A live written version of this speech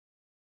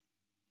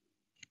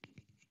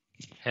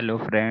Hello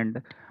friend,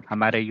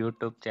 हमारे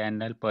YouTube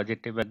channel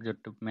positive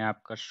executive में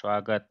आपका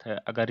स्वागत है।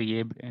 अगर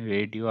ये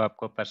वीडियो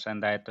आपको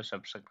पसंद आए तो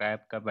सब्सक्राइब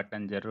का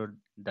बटन जरूर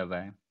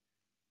दबाएं।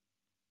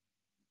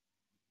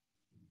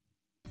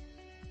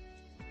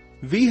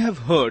 We have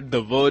heard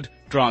the word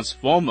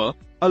transformer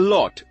a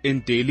lot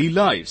in daily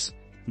lives,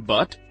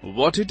 but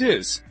what it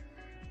is?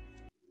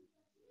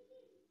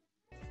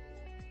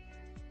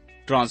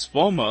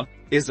 Transformer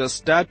is a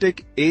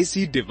static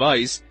AC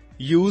device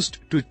used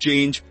to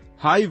change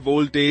high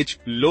voltage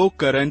low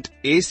current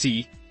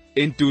AC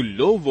into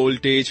low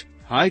voltage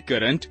high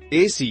current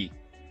AC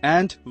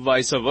and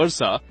vice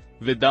versa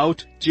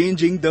without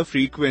changing the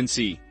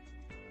frequency.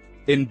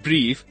 In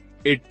brief,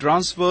 it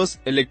transfers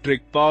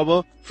electric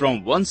power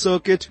from one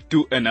circuit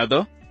to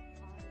another.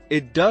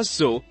 It does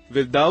so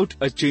without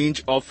a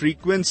change of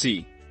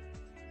frequency.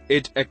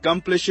 It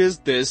accomplishes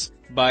this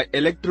by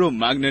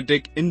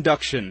electromagnetic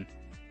induction,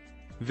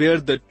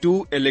 where the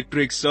two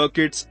electric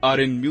circuits are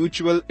in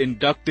mutual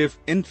inductive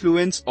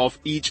influence of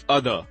each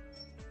other.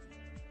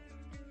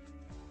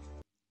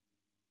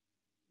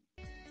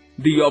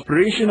 The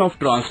operation of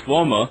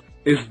transformer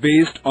is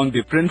based on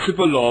the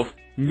principle of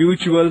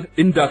mutual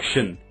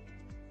induction,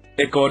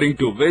 according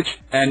to which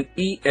an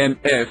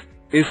EMF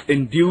is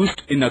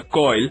induced in a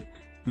coil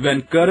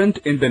when current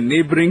in the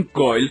neighboring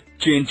coil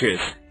changes.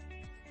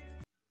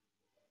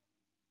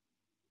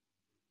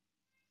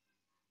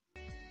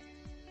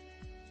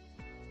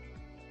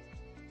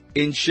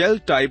 In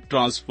shell-type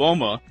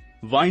transformer,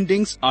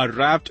 windings are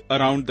wrapped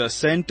around the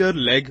center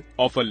leg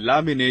of a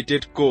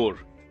laminated core.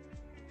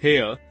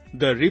 Here,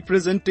 the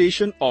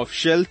representation of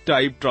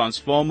shell-type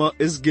transformer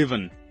is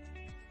given.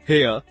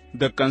 Here,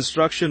 the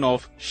construction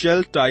of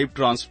shell-type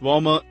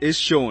transformer is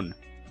shown.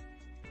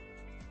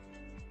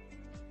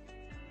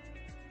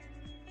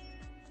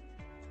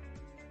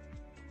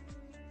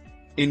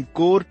 In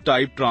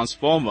core-type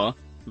transformer,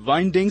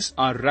 windings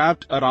are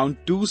wrapped around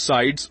two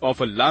sides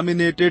of a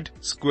laminated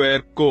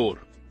square core.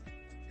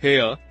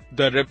 Here,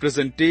 the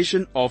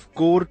representation of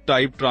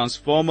core-type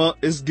transformer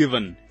is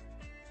given.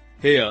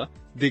 Here,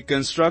 the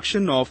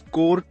construction of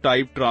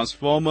core-type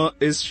transformer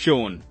is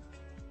shown.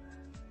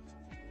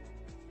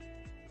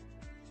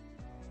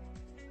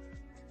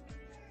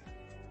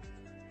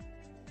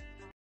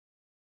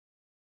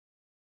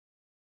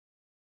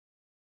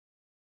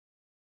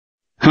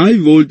 High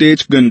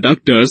voltage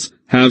conductors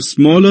have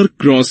smaller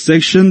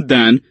cross-section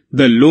than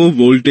the low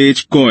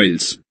voltage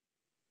coils.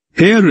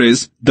 Here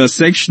is the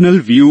sectional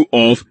view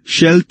of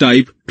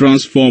shell-type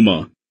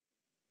transformer.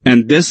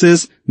 And this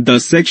is the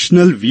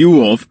sectional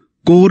view of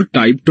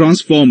core-type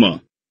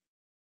transformer.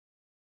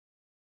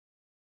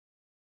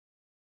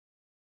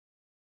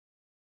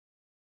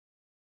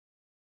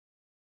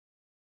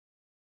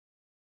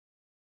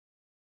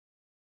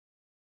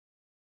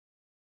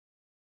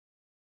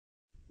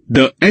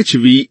 The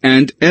HV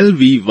and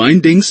LV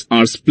windings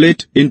are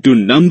split into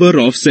number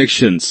of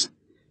sections,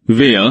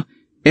 where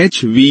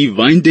HV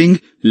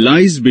winding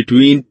lies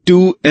between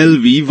two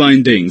LV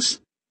windings.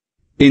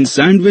 In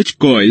sandwich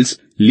coils,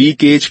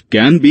 leakage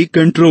can be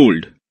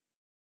controlled.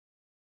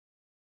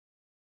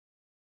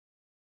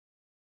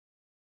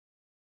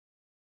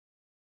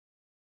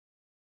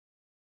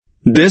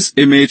 This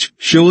image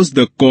shows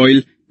the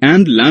coil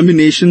and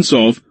laminations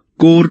of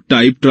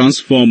core-type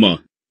transformer.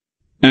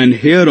 And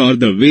here are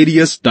the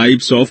various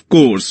types of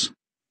cores.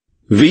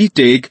 We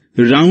take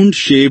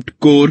round-shaped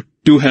core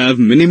to have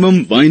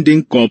minimum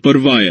winding copper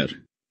wire.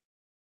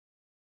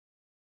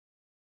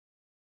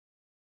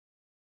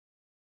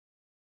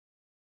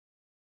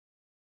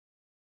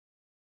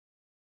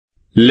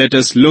 Let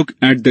us look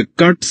at the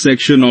cut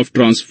section of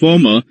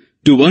transformer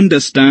to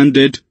understand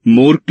it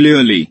more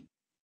clearly.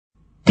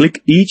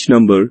 Click each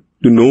number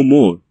to know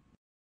more.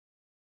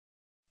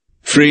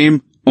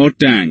 Frame or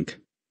tank.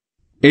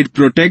 It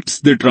protects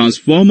the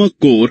transformer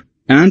core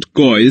and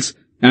coils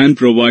and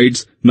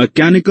provides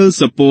mechanical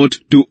support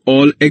to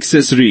all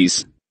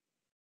accessories.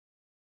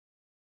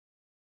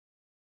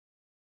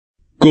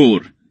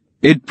 Core.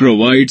 It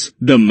provides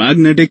the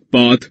magnetic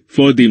path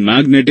for the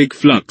magnetic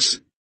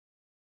flux.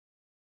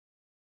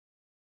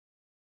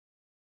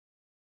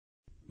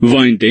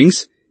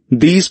 Windings.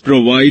 These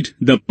provide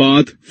the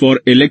path for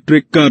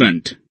electric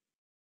current.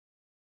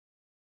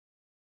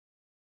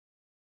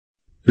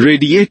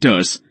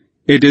 Radiators.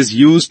 It is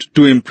used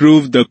to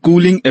improve the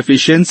cooling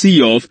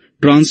efficiency of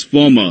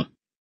transformer.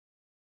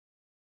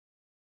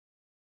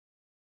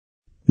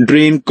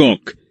 Drain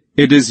cock.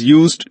 It is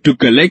used to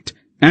collect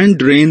and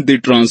drain the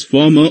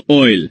transformer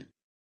oil.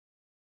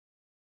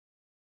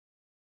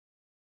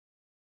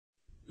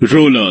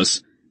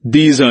 Rollers.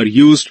 These are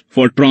used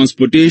for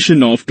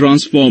transportation of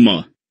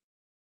transformer.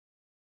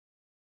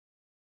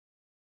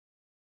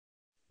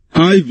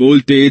 High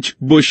voltage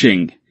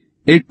bushing.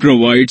 It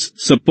provides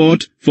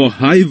support for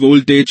high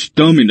voltage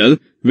terminal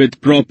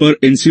with proper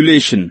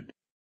insulation.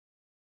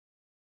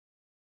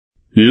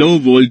 Low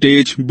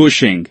voltage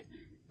bushing.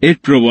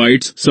 It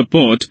provides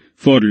support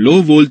for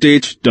low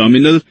voltage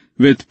terminal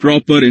with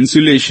proper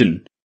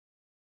insulation.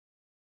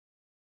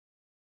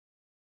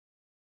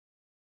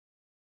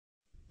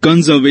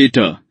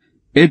 Conservator.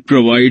 It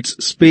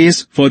provides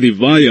space for the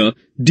wire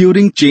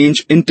during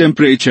change in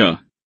temperature.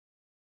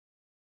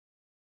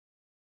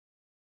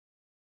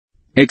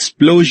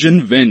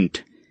 Explosion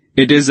vent.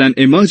 It is an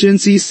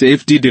emergency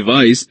safety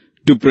device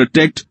to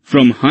protect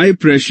from high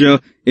pressure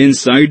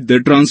inside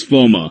the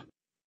transformer.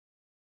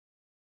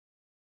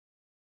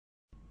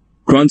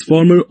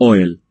 Transformer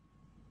oil.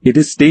 It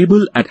is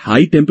stable at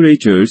high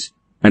temperatures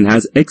and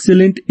has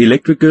excellent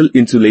electrical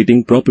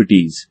insulating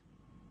properties.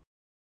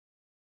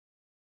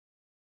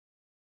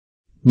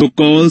 The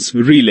coils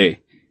relay.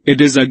 It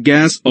is a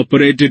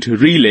gas-operated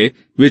relay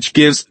which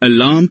gives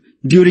alarm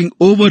during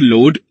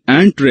overload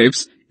and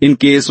trips in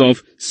case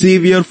of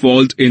severe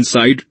fault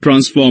inside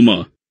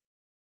transformer.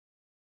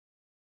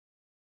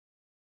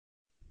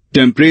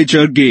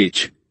 Temperature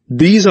gauge.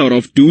 These are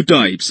of two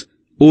types,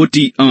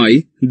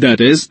 OTI,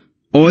 that is,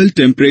 oil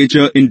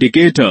temperature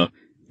indicator,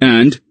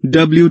 and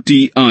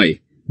WTI,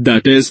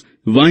 that is,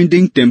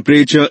 winding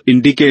temperature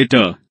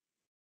indicator.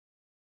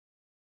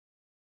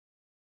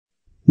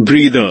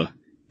 Breather.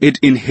 It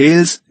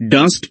inhales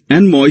dust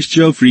and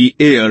moisture-free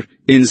air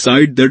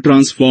inside the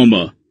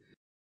transformer.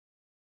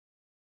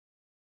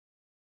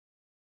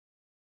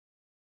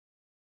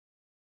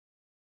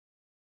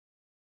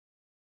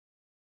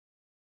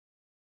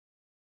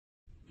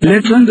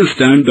 Let's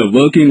understand the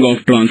working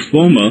of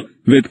transformer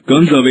with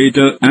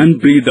conservator and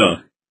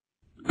breather.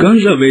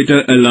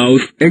 Conservator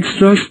allows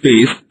extra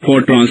space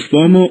for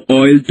transformer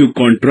oil to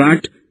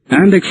contract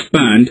and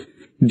expand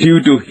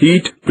due to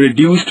heat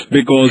produced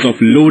because of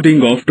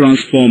loading of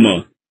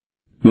transformer.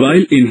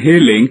 While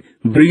inhaling,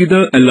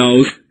 breather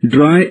allows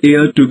dry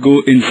air to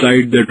go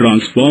inside the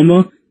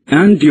transformer,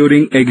 and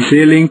during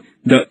exhaling,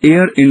 the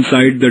air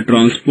inside the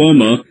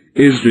transformer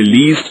is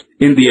released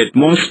in the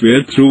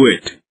atmosphere through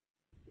it.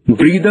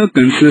 Breather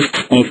consists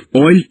of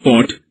oil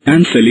pot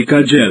and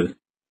silica gel.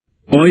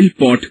 Oil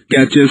pot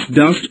catches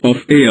dust of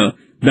air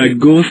that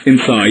goes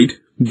inside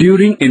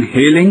during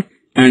inhaling,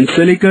 and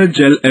silica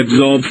gel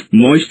absorbs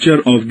moisture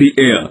of the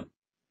air.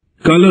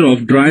 Color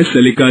of dry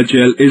silica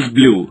gel is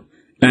blue,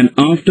 and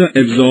after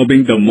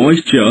absorbing the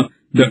moisture,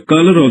 the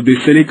color of the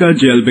silica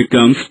gel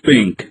becomes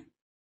pink.